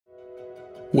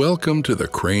Welcome to the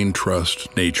Crane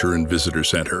Trust Nature and Visitor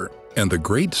Center and the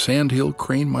Great Sandhill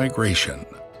Crane Migration.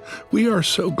 We are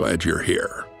so glad you're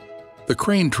here. The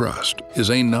Crane Trust is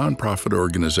a nonprofit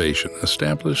organization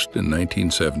established in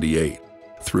 1978.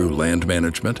 Through land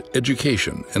management,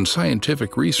 education, and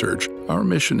scientific research, our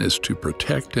mission is to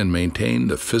protect and maintain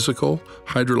the physical,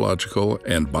 hydrological,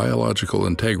 and biological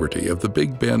integrity of the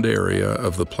Big Bend area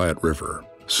of the Platte River,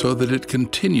 so that it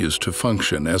continues to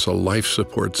function as a life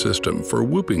support system for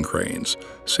whooping cranes,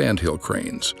 sandhill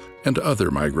cranes, and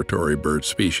other migratory bird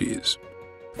species.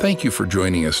 Thank you for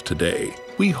joining us today.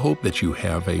 We hope that you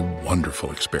have a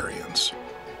wonderful experience.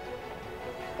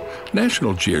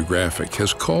 National Geographic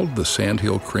has called the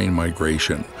Sandhill crane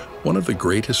migration one of the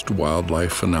greatest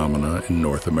wildlife phenomena in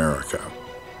North America.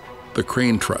 The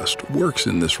Crane Trust works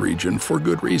in this region for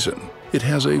good reason. It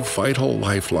has a vital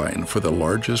lifeline for the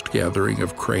largest gathering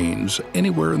of cranes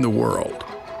anywhere in the world.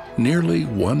 Nearly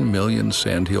 1 million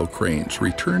sandhill cranes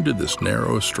return to this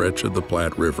narrow stretch of the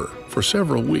Platte River for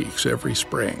several weeks every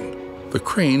spring. The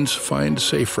cranes find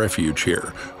safe refuge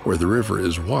here, where the river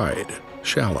is wide,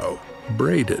 shallow,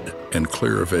 braided, and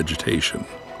clear of vegetation.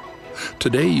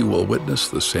 Today you will witness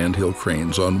the sandhill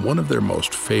cranes on one of their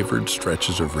most favored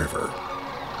stretches of river.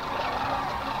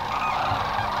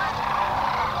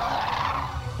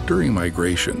 During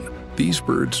migration, these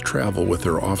birds travel with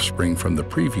their offspring from the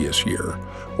previous year,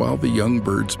 while the young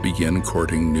birds begin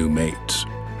courting new mates.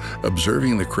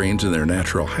 Observing the cranes in their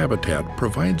natural habitat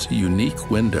provides a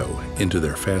unique window into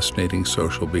their fascinating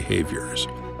social behaviors.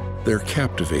 Their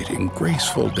captivating,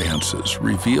 graceful dances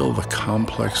reveal the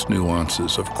complex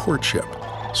nuances of courtship,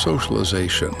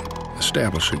 socialization,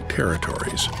 establishing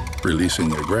territories,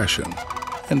 releasing aggression,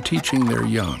 and teaching their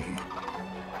young.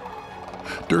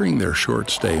 During their short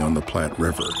stay on the Platte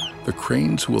River, the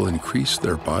cranes will increase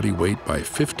their body weight by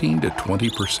 15 to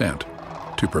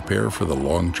 20% to prepare for the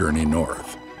long journey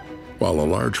north. While a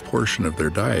large portion of their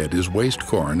diet is waste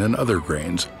corn and other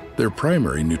grains, their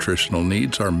primary nutritional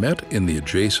needs are met in the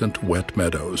adjacent wet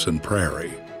meadows and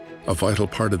prairie. A vital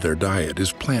part of their diet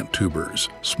is plant tubers,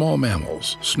 small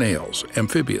mammals, snails,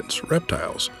 amphibians,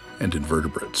 reptiles, and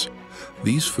invertebrates.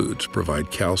 These foods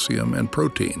provide calcium and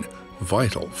protein,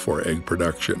 vital for egg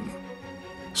production.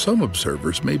 Some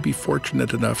observers may be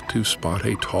fortunate enough to spot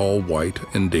a tall, white,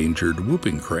 endangered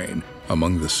whooping crane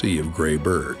among the sea of gray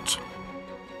birds.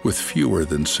 With fewer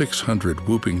than 600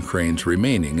 whooping cranes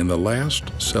remaining in the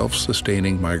last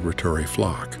self-sustaining migratory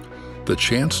flock, the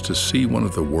chance to see one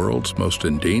of the world's most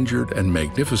endangered and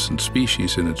magnificent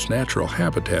species in its natural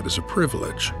habitat is a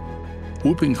privilege.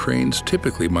 Whooping cranes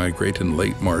typically migrate in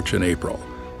late March and April,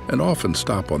 and often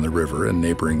stop on the river and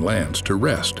neighboring lands to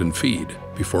rest and feed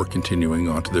before continuing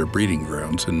on to their breeding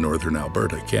grounds in northern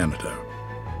Alberta, Canada.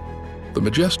 The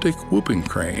majestic whooping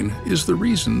crane is the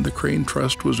reason the Crane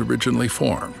Trust was originally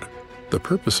formed. The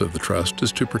purpose of the trust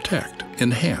is to protect,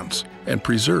 enhance, and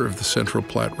preserve the Central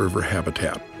Platte River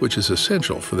habitat, which is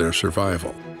essential for their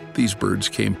survival. These birds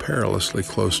came perilously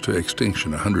close to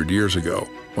extinction 100 years ago,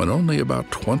 when only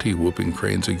about 20 whooping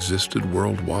cranes existed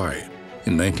worldwide.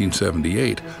 In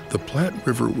 1978, the Platte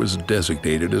River was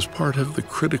designated as part of the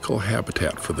critical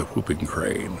habitat for the whooping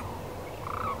crane.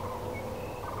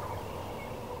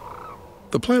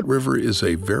 The Platte River is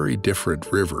a very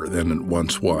different river than it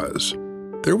once was.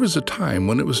 There was a time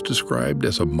when it was described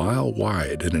as a mile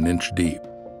wide and an inch deep.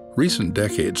 Recent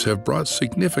decades have brought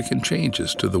significant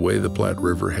changes to the way the Platte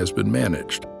River has been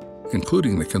managed,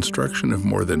 including the construction of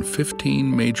more than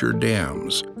 15 major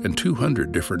dams and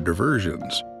 200 different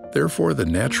diversions. Therefore, the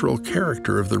natural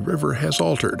character of the river has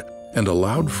altered and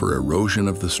allowed for erosion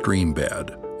of the stream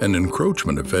bed and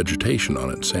encroachment of vegetation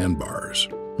on its sandbars.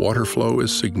 Water flow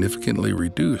is significantly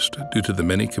reduced due to the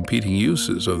many competing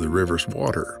uses of the river's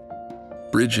water.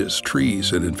 Bridges,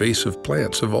 trees, and invasive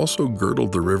plants have also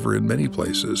girdled the river in many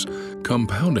places,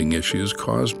 compounding issues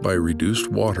caused by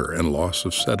reduced water and loss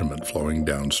of sediment flowing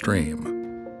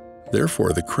downstream.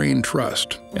 Therefore, the Crane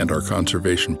Trust and our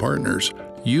conservation partners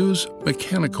use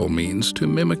mechanical means to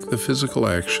mimic the physical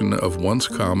action of once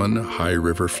common high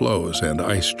river flows and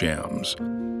ice jams.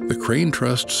 The Crane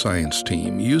Trust science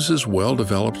team uses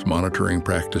well-developed monitoring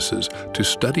practices to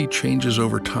study changes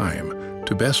over time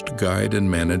to best guide and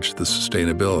manage the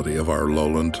sustainability of our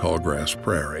lowland tallgrass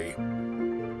prairie.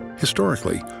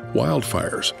 Historically,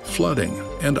 wildfires, flooding,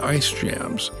 and ice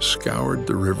jams scoured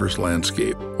the river's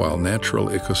landscape, while natural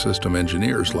ecosystem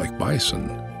engineers like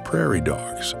bison, prairie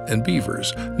dogs, and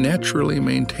beavers naturally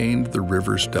maintained the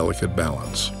river's delicate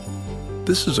balance.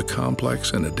 This is a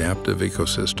complex and adaptive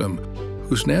ecosystem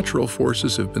whose natural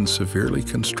forces have been severely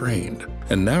constrained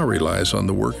and now relies on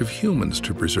the work of humans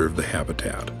to preserve the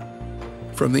habitat.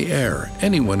 From the air,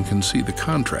 anyone can see the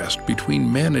contrast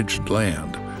between managed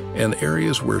land and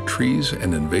areas where trees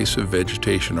and invasive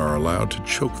vegetation are allowed to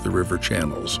choke the river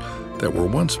channels that were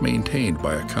once maintained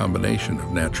by a combination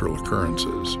of natural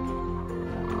occurrences.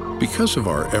 Because of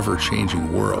our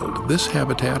ever-changing world, this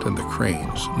habitat and the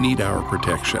cranes need our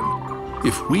protection.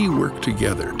 If we work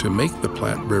together to make the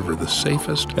Platte River the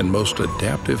safest and most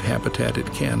adaptive habitat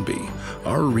it can be,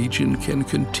 our region can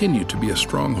continue to be a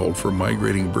stronghold for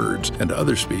migrating birds and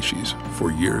other species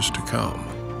for years to come.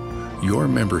 Your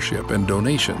membership and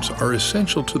donations are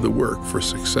essential to the work for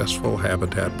successful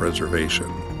habitat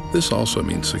preservation. This also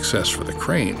means success for the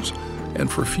cranes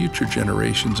and for future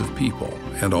generations of people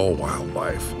and all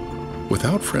wildlife.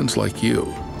 Without friends like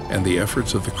you and the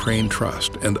efforts of the Crane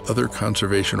Trust and other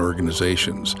conservation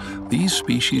organizations, these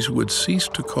species would cease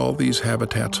to call these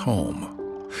habitats home.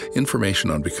 Information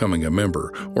on becoming a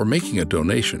member or making a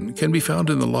donation can be found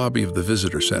in the lobby of the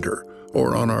Visitor Center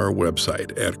or on our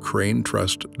website at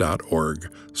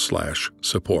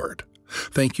cranetrust.org/support.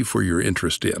 Thank you for your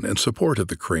interest in and support of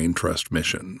the Crane Trust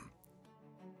mission.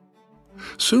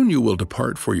 Soon you will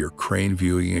depart for your crane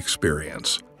viewing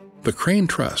experience. The Crane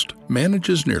Trust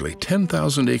manages nearly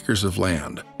 10,000 acres of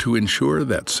land to ensure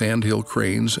that sandhill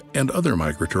cranes and other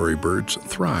migratory birds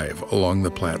thrive along the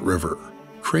Platte River.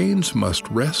 Cranes must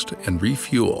rest and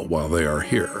refuel while they are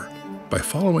here. By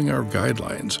following our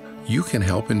guidelines, you can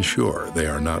help ensure they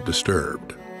are not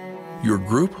disturbed. Your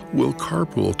group will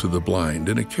carpool to the blind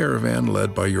in a caravan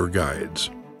led by your guides.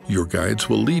 Your guides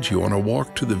will lead you on a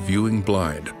walk to the viewing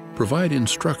blind, provide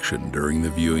instruction during the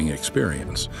viewing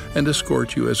experience, and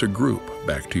escort you as a group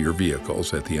back to your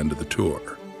vehicles at the end of the tour.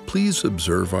 Please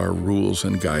observe our rules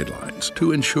and guidelines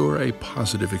to ensure a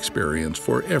positive experience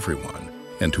for everyone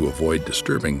and to avoid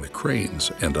disturbing the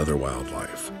cranes and other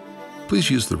wildlife. Please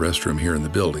use the restroom here in the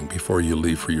building before you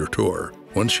leave for your tour.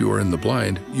 Once you are in the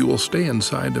blind, you will stay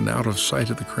inside and out of sight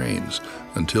of the cranes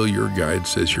until your guide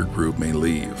says your group may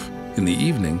leave. In the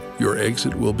evening, your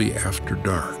exit will be after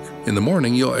dark. In the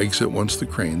morning, you'll exit once the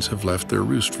cranes have left their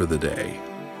roost for the day.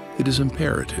 It is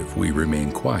imperative we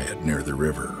remain quiet near the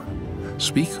river.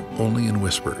 Speak only in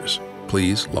whispers.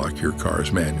 Please lock your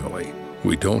cars manually.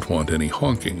 We don't want any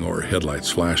honking or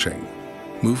headlights flashing.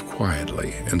 Move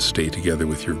quietly and stay together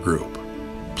with your group.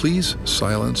 Please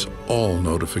silence all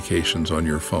notifications on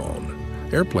your phone.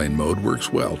 Airplane mode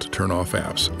works well to turn off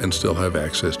apps and still have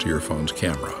access to your phone's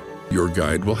camera. Your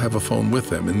guide will have a phone with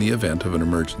them in the event of an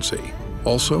emergency.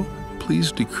 Also,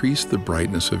 please decrease the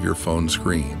brightness of your phone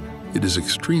screen. It is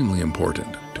extremely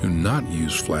important to not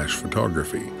use flash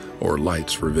photography or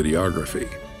lights for videography.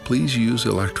 Please use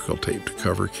electrical tape to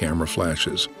cover camera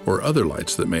flashes or other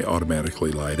lights that may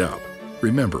automatically light up.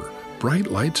 Remember, bright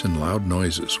lights and loud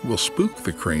noises will spook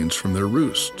the cranes from their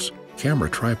roosts. Camera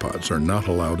tripods are not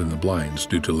allowed in the blinds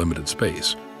due to limited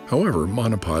space. However,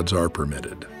 monopods are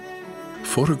permitted.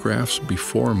 Photographs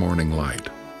before morning light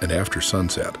and after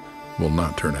sunset will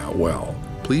not turn out well.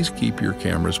 Please keep your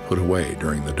cameras put away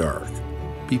during the dark.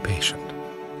 Be patient,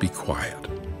 be quiet,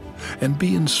 and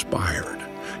be inspired.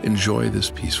 Enjoy this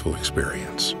peaceful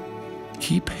experience.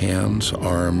 Keep hands,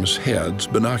 arms, heads,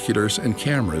 binoculars, and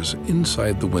cameras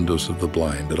inside the windows of the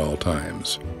blind at all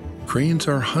times. Cranes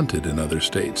are hunted in other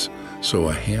states, so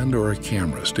a hand or a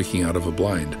camera sticking out of a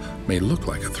blind may look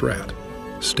like a threat.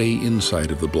 Stay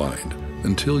inside of the blind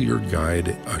until your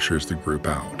guide ushers the group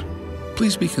out.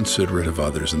 Please be considerate of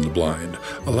others in the blind.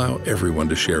 Allow everyone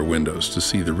to share windows to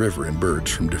see the river and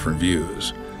birds from different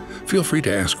views. Feel free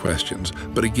to ask questions,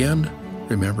 but again,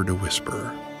 remember to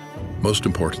whisper. Most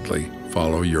importantly,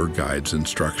 follow your guide's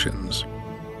instructions.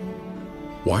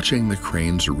 Watching the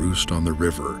cranes roost on the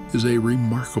river is a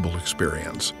remarkable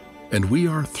experience, and we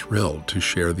are thrilled to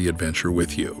share the adventure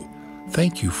with you.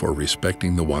 Thank you for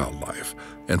respecting the wildlife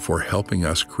and for helping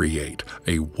us create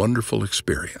a wonderful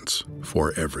experience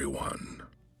for everyone.